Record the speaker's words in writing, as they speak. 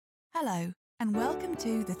Hello, and welcome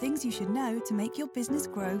to the Things You Should Know to Make Your Business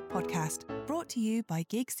Grow podcast, brought to you by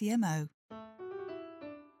Gig CMO.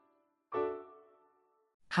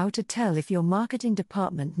 How to tell if your marketing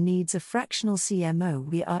department needs a fractional CMO.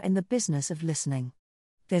 We are in the business of listening.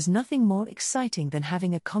 There's nothing more exciting than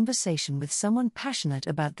having a conversation with someone passionate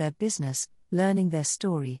about their business, learning their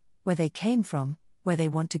story, where they came from, where they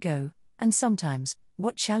want to go, and sometimes,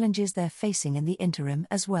 what challenges they're facing in the interim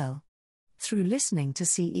as well. Through listening to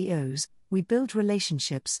CEOs, we build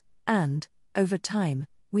relationships, and, over time,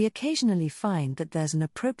 we occasionally find that there's an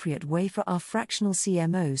appropriate way for our fractional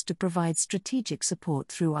CMOs to provide strategic support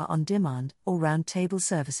through our on-demand or roundtable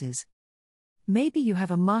services. Maybe you have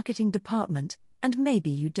a marketing department, and maybe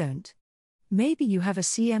you don't. Maybe you have a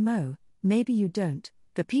CMO, maybe you don't.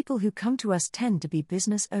 The people who come to us tend to be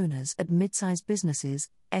business owners at mid-sized businesses,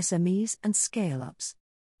 SMEs, and scale-ups.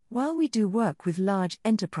 While we do work with large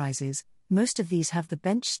enterprises, most of these have the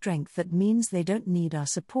bench strength that means they don't need our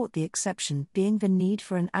support, the exception being the need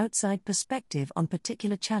for an outside perspective on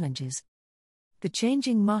particular challenges. The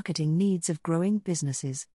changing marketing needs of growing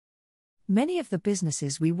businesses. Many of the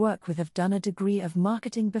businesses we work with have done a degree of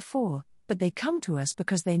marketing before, but they come to us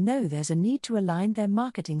because they know there's a need to align their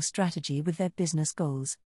marketing strategy with their business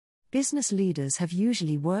goals. Business leaders have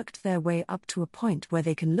usually worked their way up to a point where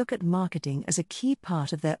they can look at marketing as a key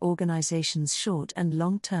part of their organization's short and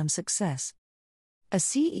long-term success. A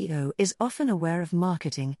CEO is often aware of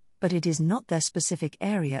marketing, but it is not their specific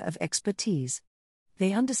area of expertise.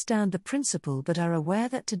 They understand the principle but are aware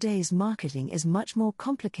that today's marketing is much more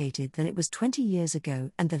complicated than it was 20 years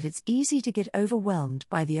ago, and that it's easy to get overwhelmed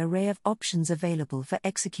by the array of options available for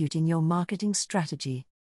executing your marketing strategy.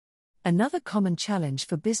 Another common challenge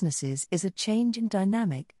for businesses is a change in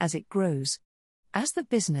dynamic as it grows. As the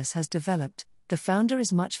business has developed, the founder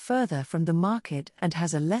is much further from the market and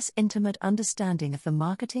has a less intimate understanding of the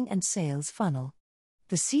marketing and sales funnel.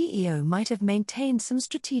 The CEO might have maintained some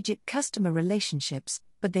strategic customer relationships,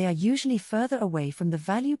 but they are usually further away from the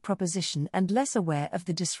value proposition and less aware of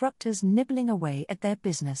the disruptors nibbling away at their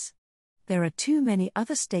business. There are too many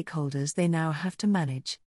other stakeholders they now have to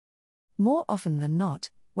manage. More often than not,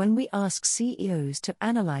 when we ask CEOs to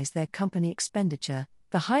analyze their company expenditure,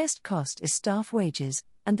 the highest cost is staff wages,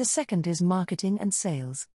 and the second is marketing and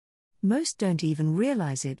sales. Most don't even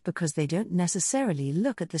realize it because they don't necessarily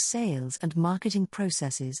look at the sales and marketing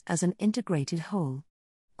processes as an integrated whole.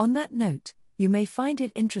 On that note, you may find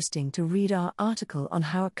it interesting to read our article on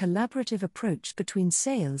how a collaborative approach between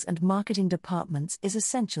sales and marketing departments is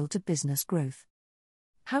essential to business growth.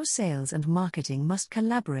 How sales and marketing must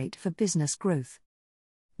collaborate for business growth.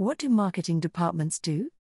 What do marketing departments do?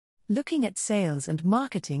 Looking at sales and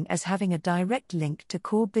marketing as having a direct link to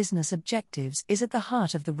core business objectives is at the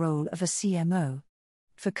heart of the role of a CMO.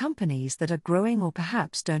 For companies that are growing or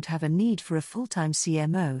perhaps don't have a need for a full-time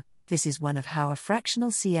CMO, this is one of how a fractional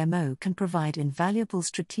CMO can provide invaluable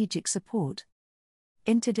strategic support.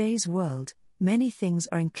 In today's world, many things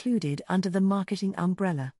are included under the marketing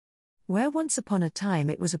umbrella. Where once upon a time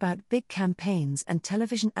it was about big campaigns and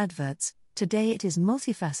television adverts, today it is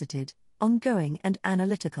multifaceted, ongoing and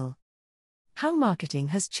analytical. How marketing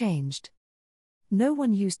has changed. No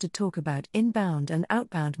one used to talk about inbound and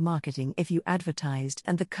outbound marketing if you advertised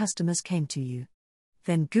and the customers came to you.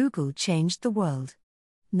 Then Google changed the world.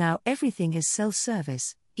 Now everything is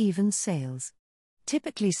self-service, even sales.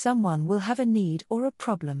 Typically someone will have a need or a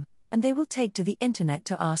problem, and they will take to the internet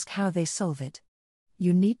to ask how they solve it.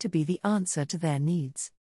 You need to be the answer to their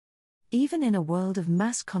needs. Even in a world of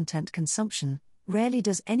mass content consumption, rarely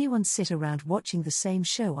does anyone sit around watching the same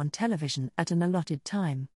show on television at an allotted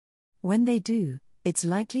time. When they do, it's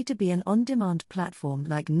likely to be an on-demand platform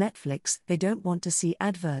like Netflix. They don't want to see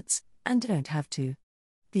adverts, and don't have to.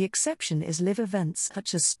 The exception is live events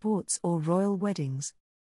such as sports or royal weddings.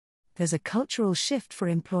 There's a cultural shift for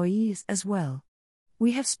employees as well.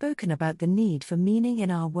 We have spoken about the need for meaning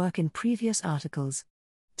in our work in previous articles.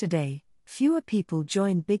 Today, fewer people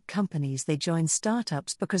join big companies, they join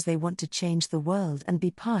startups because they want to change the world and be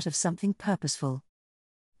part of something purposeful.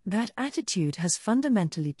 That attitude has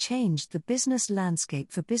fundamentally changed the business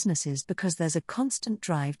landscape for businesses because there's a constant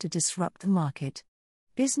drive to disrupt the market.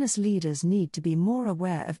 Business leaders need to be more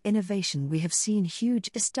aware of innovation. We have seen huge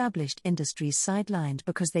established industries sidelined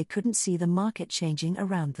because they couldn't see the market changing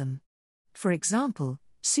around them. For example,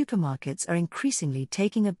 supermarkets are increasingly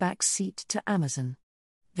taking a back seat to Amazon.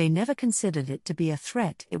 They never considered it to be a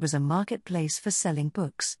threat, it was a marketplace for selling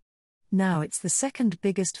books. Now it's the second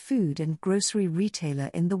biggest food and grocery retailer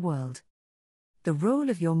in the world. The role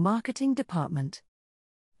of your marketing department.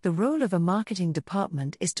 The role of a marketing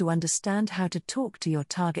department is to understand how to talk to your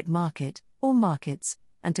target market, or markets,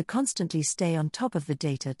 and to constantly stay on top of the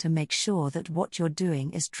data to make sure that what you're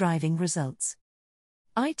doing is driving results.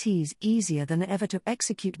 It's easier than ever to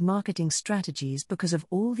execute marketing strategies because of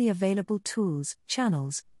all the available tools,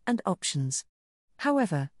 channels, and options.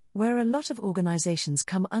 However, where a lot of organizations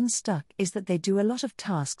come unstuck is that they do a lot of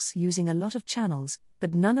tasks using a lot of channels,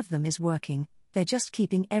 but none of them is working, they're just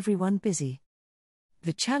keeping everyone busy.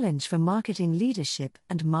 The challenge for marketing leadership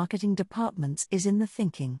and marketing departments is in the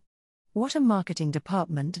thinking. What a marketing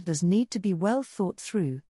department does need to be well thought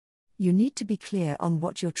through. You need to be clear on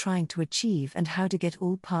what you're trying to achieve and how to get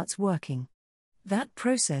all parts working. That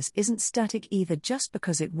process isn't static either. Just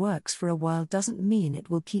because it works for a while doesn't mean it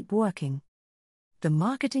will keep working. The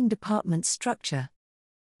marketing department structure.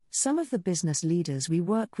 Some of the business leaders we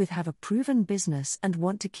work with have a proven business and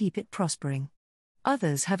want to keep it prospering.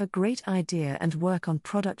 Others have a great idea and work on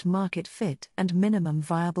product market fit and minimum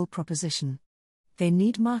viable proposition. They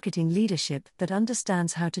need marketing leadership that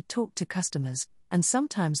understands how to talk to customers, and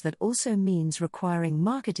sometimes that also means requiring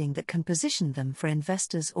marketing that can position them for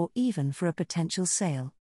investors or even for a potential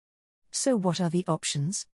sale. So what are the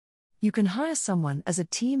options? You can hire someone as a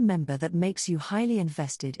team member that makes you highly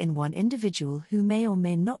invested in one individual who may or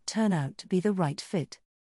may not turn out to be the right fit.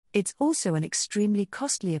 It's also an extremely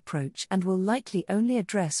costly approach and will likely only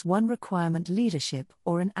address one requirement: leadership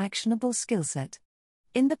or an actionable skill set.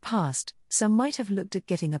 In the past, some might have looked at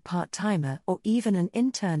getting a part-timer or even an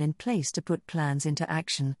intern in place to put plans into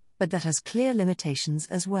action, but that has clear limitations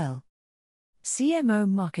as well. CMO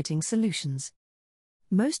Marketing Solutions.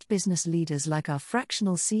 Most business leaders like our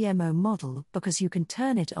fractional CMO model because you can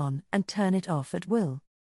turn it on and turn it off at will.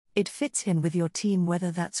 It fits in with your team,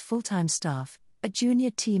 whether that's full-time staff, a junior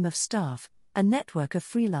team of staff, a network of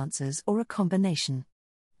freelancers, or a combination.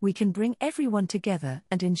 We can bring everyone together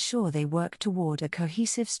and ensure they work toward a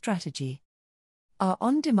cohesive strategy. Our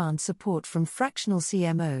on-demand support from fractional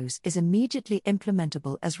CMOs is immediately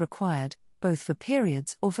implementable as required, both for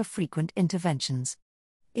periods or for frequent interventions.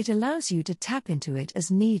 It allows you to tap into it as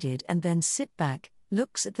needed and then sit back,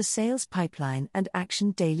 looks at the sales pipeline and action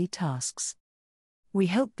daily tasks. We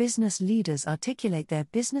help business leaders articulate their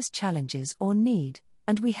business challenges or need,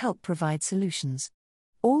 and we help provide solutions.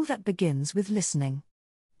 All that begins with listening.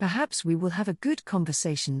 Perhaps we will have a good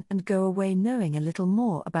conversation and go away knowing a little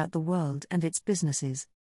more about the world and its businesses.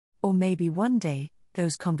 Or maybe one day,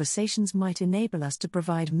 those conversations might enable us to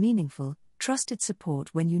provide meaningful, trusted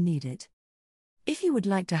support when you need it. If you would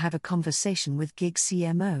like to have a conversation with Gig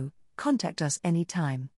CMO, contact us anytime.